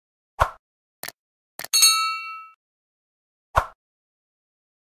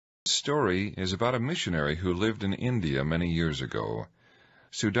story is about a missionary who lived in India many years ago.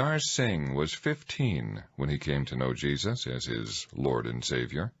 Sundar Singh was 15 when he came to know Jesus as his Lord and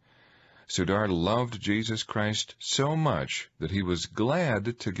Savior. Sundar loved Jesus Christ so much that he was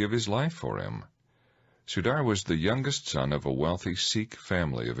glad to give his life for him. Sundar was the youngest son of a wealthy Sikh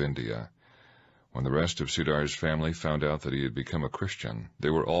family of India. When the rest of Sundar's family found out that he had become a Christian,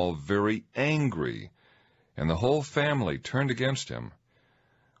 they were all very angry, and the whole family turned against him.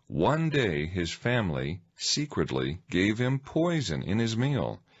 One day his family secretly gave him poison in his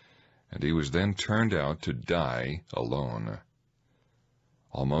meal, and he was then turned out to die alone.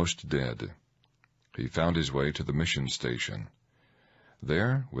 Almost dead, he found his way to the mission station.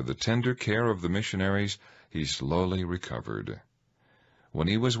 There, with the tender care of the missionaries, he slowly recovered. When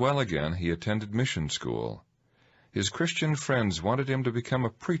he was well again, he attended mission school. His Christian friends wanted him to become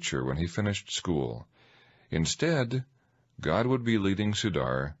a preacher when he finished school. Instead, God would be leading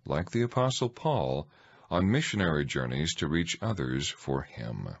Sundar, like the Apostle Paul, on missionary journeys to reach others for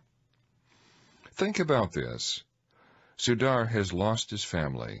him. Think about this. Sundar has lost his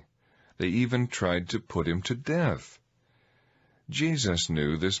family. They even tried to put him to death. Jesus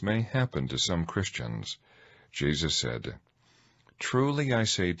knew this may happen to some Christians. Jesus said, "Truly I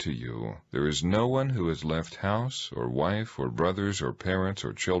say to you, there is no one who has left house or wife or brothers or parents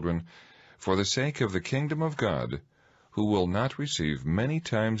or children for the sake of the kingdom of God, who will not receive many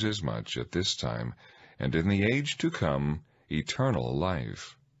times as much at this time, and in the age to come, eternal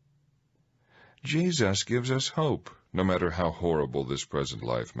life." Jesus gives us hope, no matter how horrible this present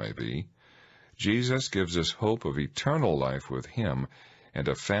life may be. Jesus gives us hope of eternal life with Him and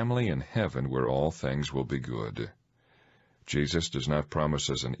a family in heaven where all things will be good. Jesus does not promise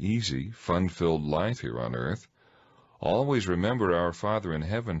us an easy, fun-filled life here on earth. Always remember our Father in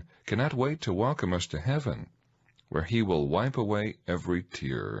heaven cannot wait to welcome us to heaven, where He will wipe away every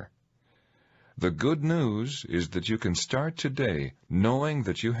tear. The good news is that you can start today knowing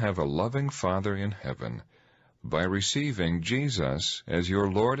that you have a loving Father in heaven by receiving Jesus as your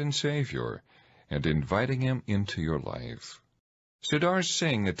Lord and Savior and inviting Him into your life. Sundar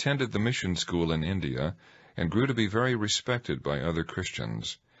Singh attended the mission school in India and grew to be very respected by other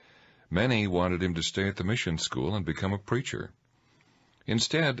Christians. Many wanted him to stay at the mission school and become a preacher.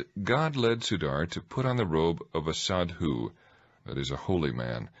 Instead, God led Sundar to put on the robe of a sadhu, that is, a holy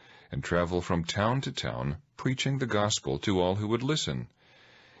man, and travel from town to town, preaching the gospel to all who would listen.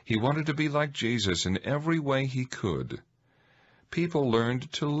 He wanted to be like Jesus in every way he could. People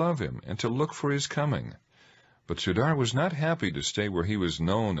learned to love him and to look for his coming. But Sundar was not happy to stay where he was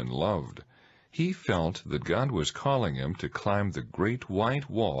known and loved. He felt that God was calling him to climb the great white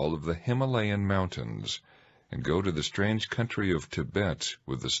wall of the Himalayan mountains and go to the strange country of Tibet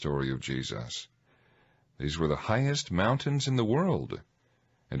with the story of Jesus. These were the highest mountains in the world,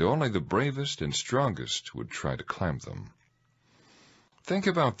 and only the bravest and strongest would try to climb them. Think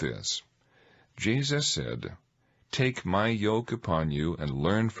about this. Jesus said, "Take my yoke upon you and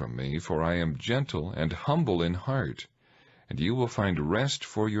learn from me, for I am gentle and humble in heart, and you will find rest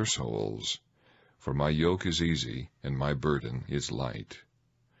for your souls. For my yoke is easy, and my burden is light."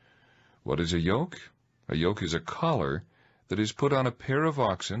 What is a yoke? A yoke is a collar that is put on a pair of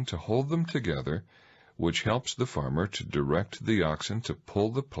oxen to hold them together, which helps the farmer to direct the oxen to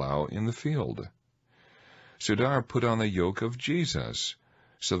pull the plow in the field. Sundar put on the yoke of Jesus,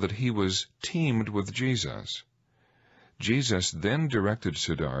 so that he was teamed with Jesus. Jesus then directed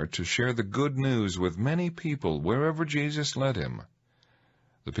Sundar to share the good news with many people wherever Jesus led him.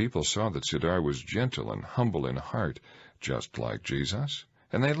 The people saw that Sundar was gentle and humble in heart, just like Jesus,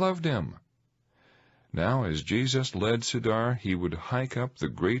 and they loved him. Now, as Jesus led Sundar, he would hike up the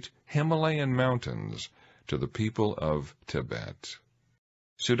great Himalayan mountains to the people of Tibet.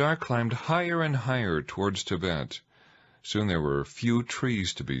 Sundar climbed higher and higher towards Tibet. Soon there were few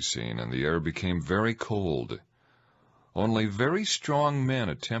trees to be seen, and the air became very cold. Only very strong men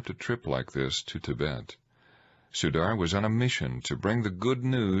attempt a trip like this to Tibet. Sundar was on a mission to bring the good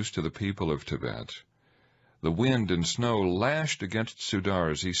news to the people of Tibet. The wind and snow lashed against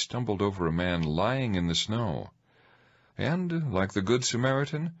Sundar as he stumbled over a man lying in the snow. And, like the Good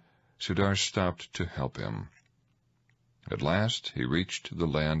Samaritan, Sundar stopped to help him. At last he reached the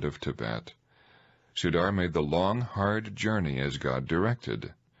land of Tibet. Sundar made the long, hard journey as God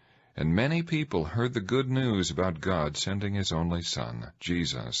directed, and many people heard the good news about God sending His only Son,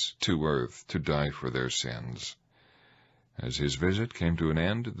 Jesus, to earth to die for their sins. As his visit came to an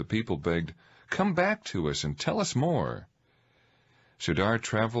end, the people begged, "Come back to us and tell us more." Sundar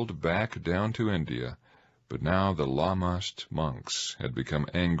traveled back down to India, but now the Lamast monks had become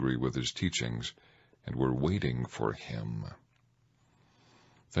angry with his teachings and were waiting for him.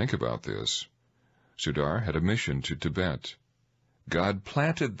 Think about this. Sundar had a mission to Tibet. God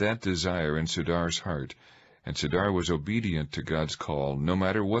planted that desire in Sundar's heart, and Sundar was obedient to God's call no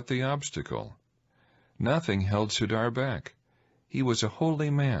matter what the obstacle. Nothing held Sundar back. He was a holy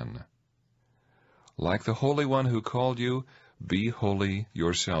man. Like the Holy One who called you, be holy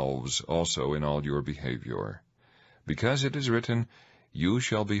yourselves also in all your behavior. Because it is written, you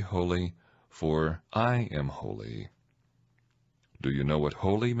shall be holy, for I am holy. Do you know what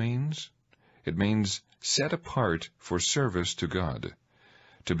holy means? It means set apart for service to God.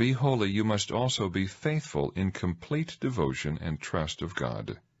 To be holy, you must also be faithful in complete devotion and trust of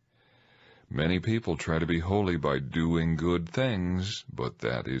God. Many people try to be holy by doing good things, but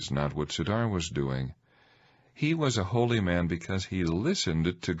that is not what Sundar was doing. He was a holy man because he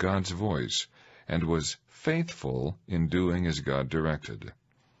listened to God's voice and was faithful in doing as God directed.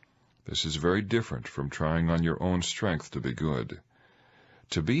 This is very different from trying on your own strength to be good.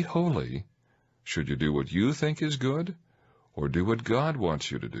 To be holy, should you do what you think is good, or do what God wants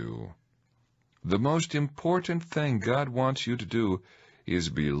you to do? The most important thing God wants you to do is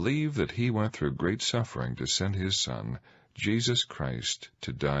believe that He went through great suffering to send His Son, Jesus Christ,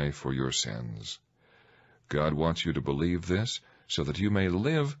 to die for your sins. God wants you to believe this so that you may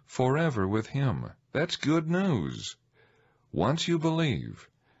live forever with Him. That's good news. Once you believe,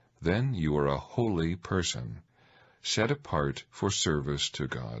 then you are a holy person, set apart for service to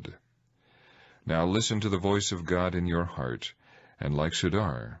God. Now listen to the voice of God in your heart, and like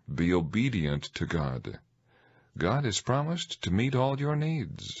Sundar, be obedient to God. God has promised to meet all your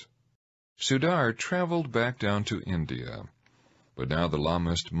needs. Sundar traveled back down to India, but now the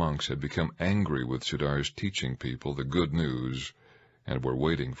Lamist monks had become angry with Sundar's teaching people the good news and were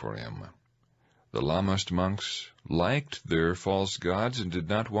waiting for him. The Lamist monks liked their false gods and did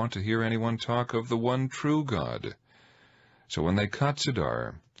not want to hear anyone talk of the one true God. So when they caught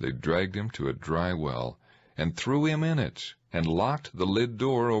Sundar, they dragged him to a dry well and threw him in it and locked the lid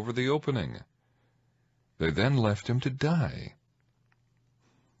door over the opening. They then left him to die.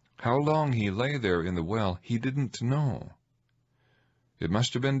 How long he lay there in the well, he didn't know. It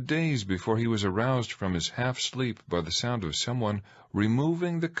must have been days before he was aroused from his half-sleep by the sound of someone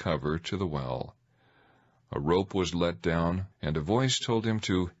removing the cover to the well. A rope was let down, and a voice told him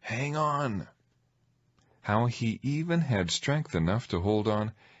to hang on. How he even had strength enough to hold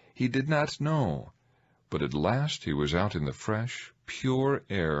on, he did not know, but at last he was out in the fresh, pure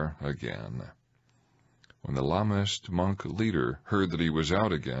air again. When the Lamist monk leader heard that he was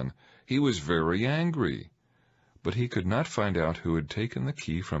out again, he was very angry, but he could not find out who had taken the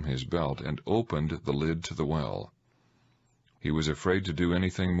key from his belt and opened the lid to the well. He was afraid to do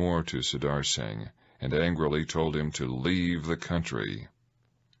anything more to Sundar Singh, and angrily told him to leave the country.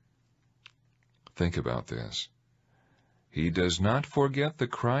 Think about this. He does not forget the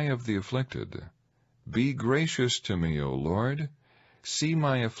cry of the afflicted. Be gracious to me, O Lord. See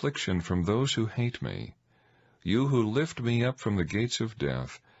my affliction from those who hate me. You who lift me up from the gates of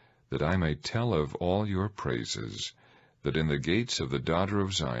death, that I may tell of all your praises, that in the gates of the daughter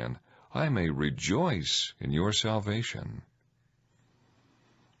of Zion I may rejoice in your salvation.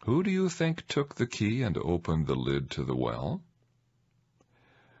 Who do you think took the key and opened the lid to the well?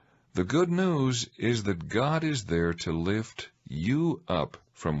 The good news is that God is there to lift you up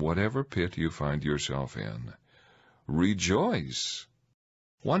from whatever pit you find yourself in. Rejoice!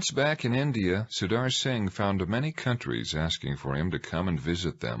 Once back in India, Sundar Singh found many countries asking for him to come and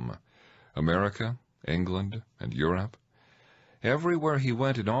visit them. America, England, and Europe. Everywhere he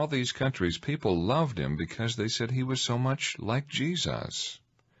went in all these countries, people loved him because they said he was so much like Jesus.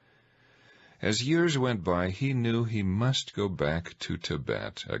 As years went by, he knew he must go back to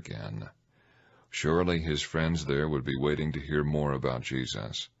Tibet again. Surely his friends there would be waiting to hear more about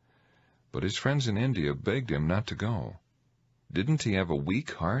Jesus. But his friends in India begged him not to go. Didn't he have a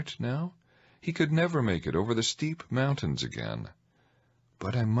weak heart now? He could never make it over the steep mountains again.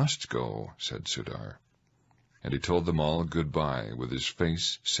 But I must go, said Sundar. And he told them all goodbye with his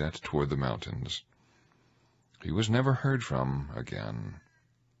face set toward the mountains. He was never heard from again.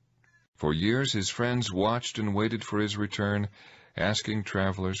 For years his friends watched and waited for his return, asking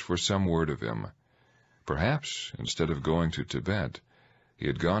travelers for some word of him. Perhaps, instead of going to Tibet, he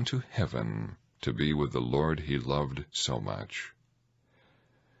had gone to heaven to be with the Lord he loved so much.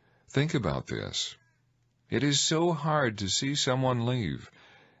 Think about this. It is so hard to see someone leave.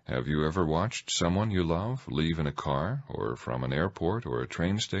 Have you ever watched someone you love leave in a car, or from an airport or a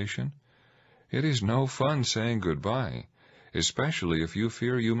train station? It is no fun saying goodbye, especially if you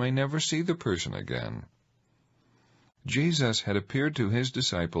fear you may never see the person again. Jesus had appeared to his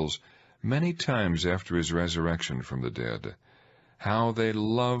disciples many times after his resurrection from the dead, How they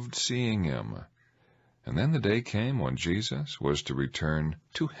loved seeing him. And then the day came when Jesus was to return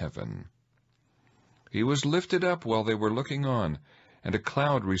to heaven. He was lifted up while they were looking on, and a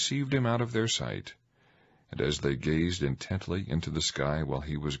cloud received him out of their sight. And as they gazed intently into the sky while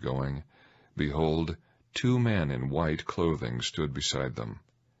he was going, behold, 2 men in white clothing stood beside them.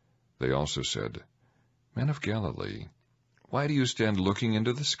 They also said, Men of Galilee, why do you stand looking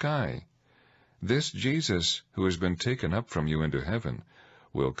into the sky? This Jesus, who has been taken up from you into heaven,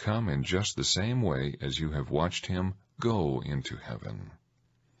 will come in just the same way as you have watched him go into heaven.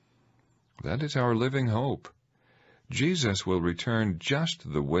 That is our living hope. Jesus will return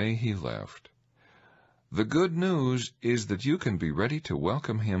just the way he left. The good news is that you can be ready to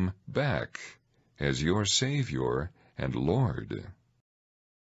welcome him back as your Savior and Lord.